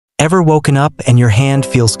Ever woken up and your hand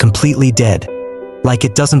feels completely dead? Like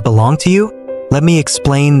it doesn't belong to you? Let me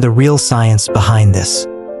explain the real science behind this.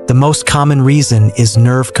 The most common reason is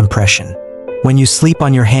nerve compression. When you sleep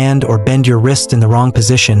on your hand or bend your wrist in the wrong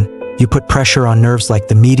position, you put pressure on nerves like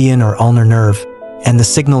the median or ulnar nerve, and the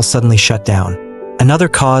signals suddenly shut down. Another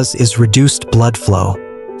cause is reduced blood flow.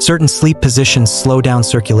 Certain sleep positions slow down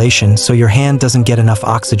circulation, so your hand doesn't get enough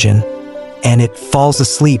oxygen, and it falls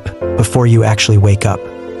asleep before you actually wake up.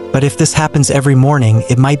 But if this happens every morning,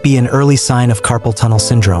 it might be an early sign of carpal tunnel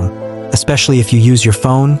syndrome, especially if you use your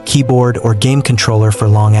phone, keyboard, or game controller for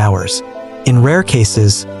long hours. In rare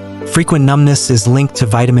cases, frequent numbness is linked to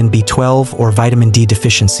vitamin B12 or vitamin D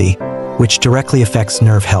deficiency, which directly affects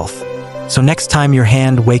nerve health. So next time your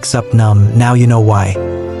hand wakes up numb, now you know why.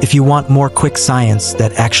 If you want more quick science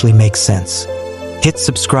that actually makes sense, hit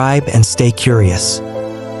subscribe and stay curious.